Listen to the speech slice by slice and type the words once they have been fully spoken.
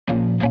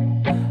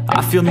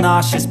I feel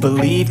nauseous,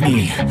 believe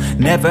me.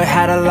 Never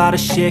had a lot of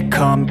shit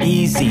come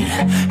easy.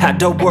 Had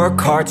to work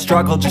hard,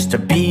 struggle just to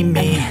be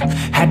me.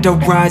 Had to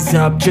rise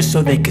up just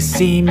so they could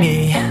see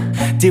me.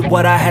 Did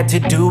what I had to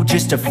do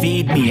just to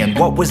feed me. And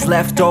what was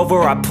left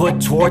over I put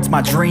towards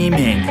my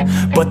dreaming.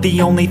 But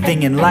the only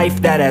thing in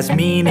life that has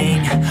meaning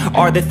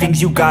are the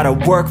things you gotta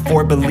work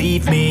for,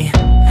 believe me.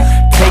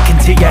 Take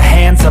into your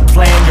hands a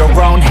plan.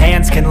 Your own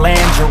hands can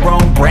land your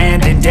own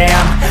brand. And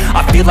damn,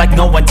 I feel like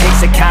no one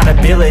takes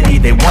accountability.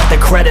 They want the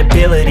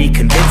credibility,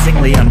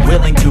 convincingly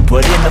unwilling to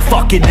put in the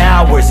fucking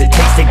hours it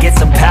takes to get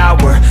some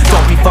power.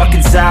 Don't be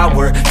fucking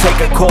sour,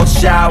 take a cold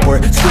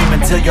shower. Scream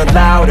until you're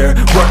louder,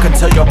 work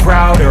until you're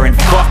prouder. And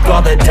fuck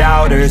all the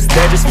doubters,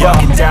 they're just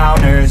fucking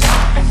downers.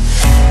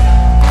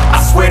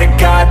 I swear to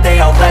God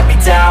they all let me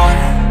down.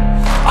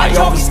 I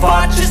always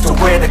fought just to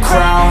wear the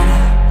crown.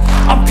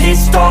 I'm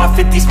pissed off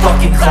at these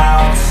fucking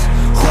clowns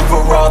who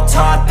were all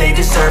taught they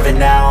deserve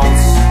an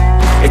ounce.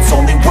 It's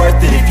only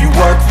worth it if you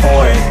work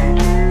for it.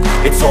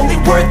 It's only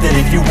worth it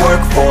if you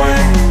work for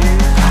it.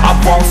 I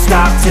won't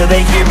stop till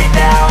they hear me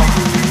now.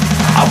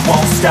 I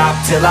won't stop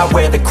till I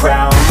wear the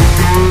crown.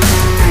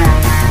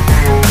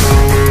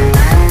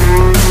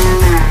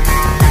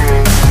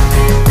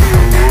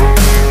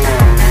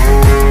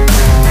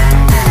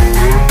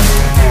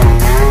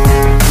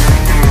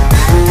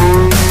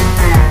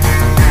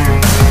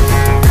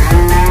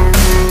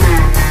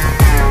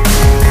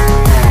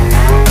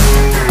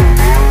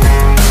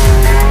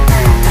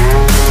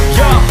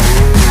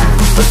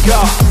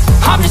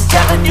 I'm just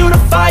telling you to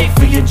fight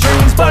for your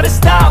dreams, but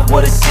it's not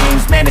what it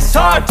seems. Man, it's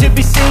hard to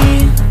be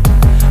seen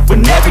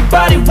when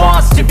everybody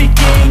wants to be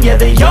king. Yeah,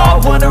 they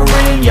all wanna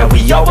ring, yeah, we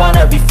all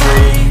wanna be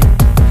free.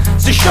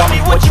 So show me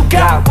what you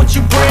got, what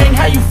you bring.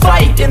 How you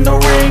fight in the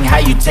ring, how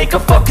you take a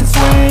fucking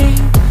swing.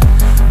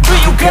 Do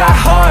you got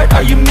heart,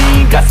 are you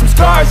mean? Got some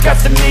scars, got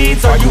some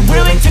needs, are you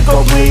willing to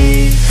go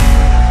bleed?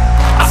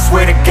 I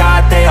swear to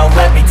God they all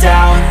let me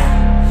down.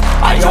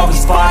 I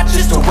always fought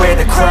just to wear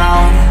the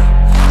crown.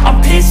 I'm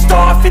pissed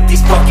off at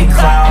these fucking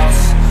clowns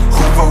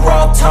who were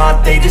all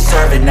taught they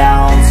deserve an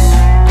ounce.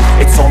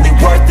 It's only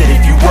worth it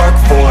if you work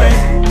for it.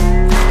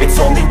 It's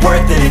only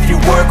worth it if you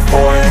work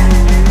for it.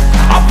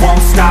 I won't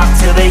stop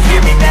till they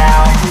hear me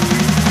now.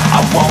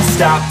 I won't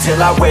stop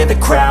till I wear the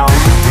crown.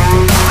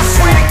 I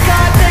swear to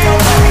God they all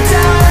let me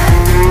down.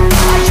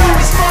 I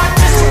always fought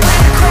just to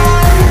wear the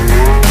crown.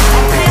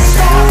 I'm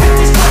pissed off at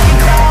these fucking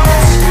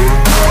clowns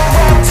who were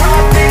all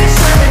taught they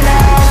deserve an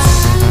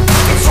ounce.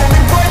 It's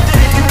only worth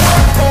it if you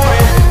work for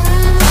it.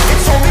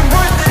 It's only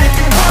worth it if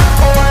you work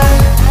for it.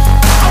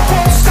 I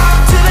won't stop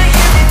till they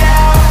hear me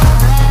now.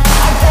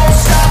 I won't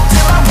stop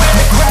till I wear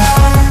the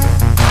crown.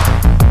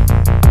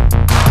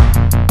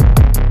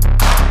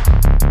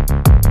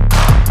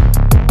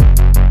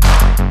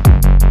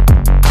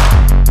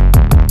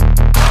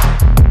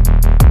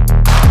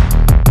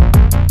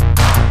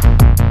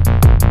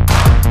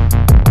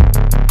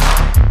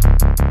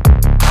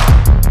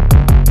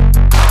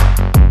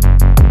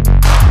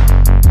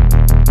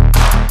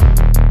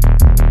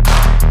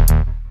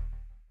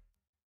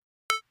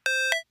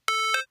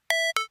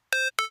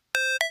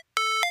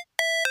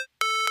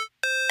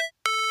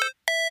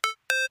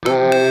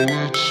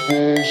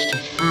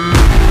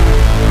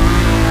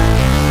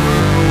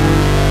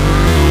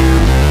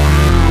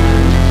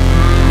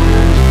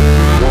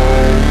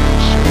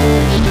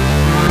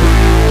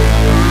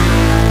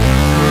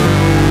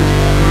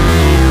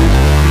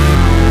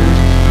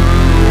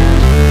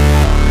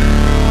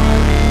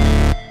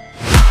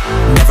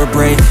 Never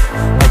break,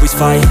 always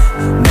fight,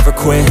 never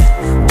quit,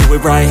 do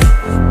it right,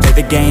 play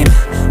the game,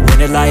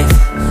 win it life,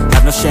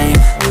 have no shame,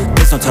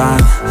 there's no time,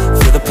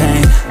 feel the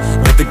pain,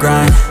 live the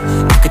grind,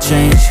 I could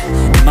change,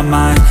 in my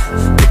mind,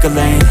 pick a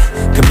lane,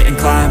 commit and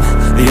climb,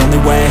 the only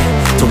way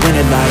to win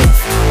it life.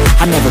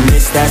 I never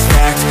miss, that's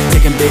fact,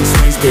 taking big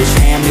swings, bitch,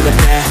 hand me the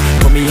bat,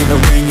 put me in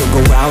the ring, you'll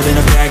go out in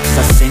a bag, cause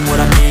I sing what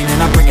I mean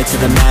and I bring it to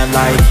the mad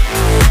light.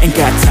 Ain't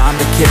got time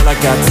to kill, I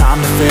got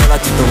time to feel, I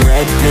took the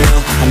red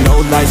pill, I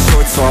know life's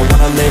short so I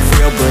wanna live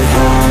real, but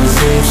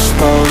how's it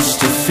supposed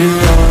to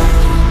feel?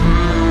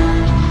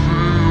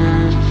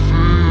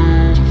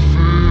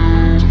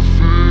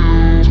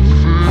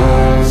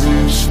 How's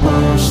it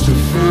supposed to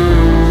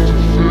feel?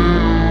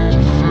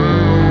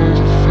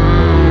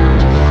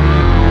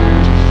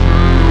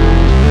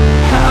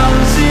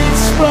 How's it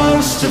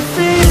supposed to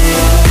feel?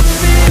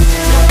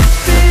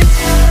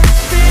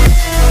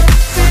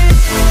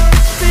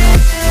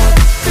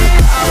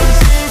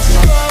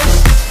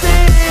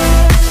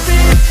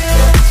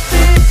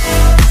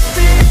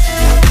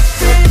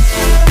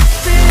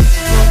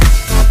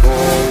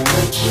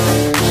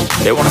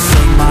 They wanna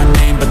sing my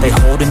name, but they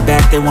holding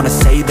back. They wanna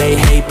say they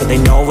hate, but they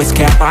know it's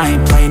cap. I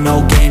ain't play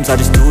no games, I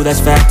just do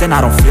that's fact. And I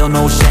don't feel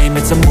no shame,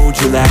 it's a mood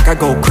you lack. I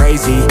go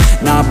crazy,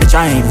 nah bitch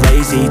I ain't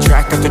lazy.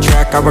 Track after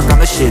track, I work on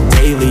this shit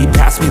daily.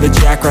 Pass me the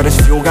jack, right as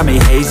fuel, got me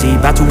hazy.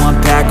 About to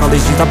unpack all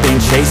these things I've been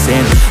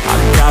chasing.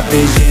 I've got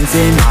visions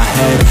in my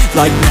head,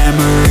 like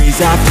memories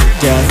after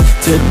death.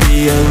 To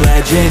be a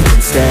legend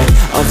instead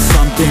of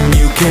something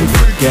you can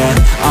forget.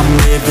 I'm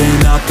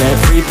living up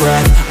every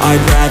breath,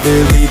 I'd rather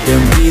lead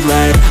than be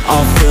led.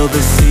 I'll fill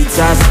the seats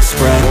as I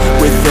spread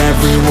with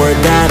every word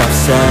that I've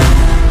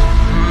said.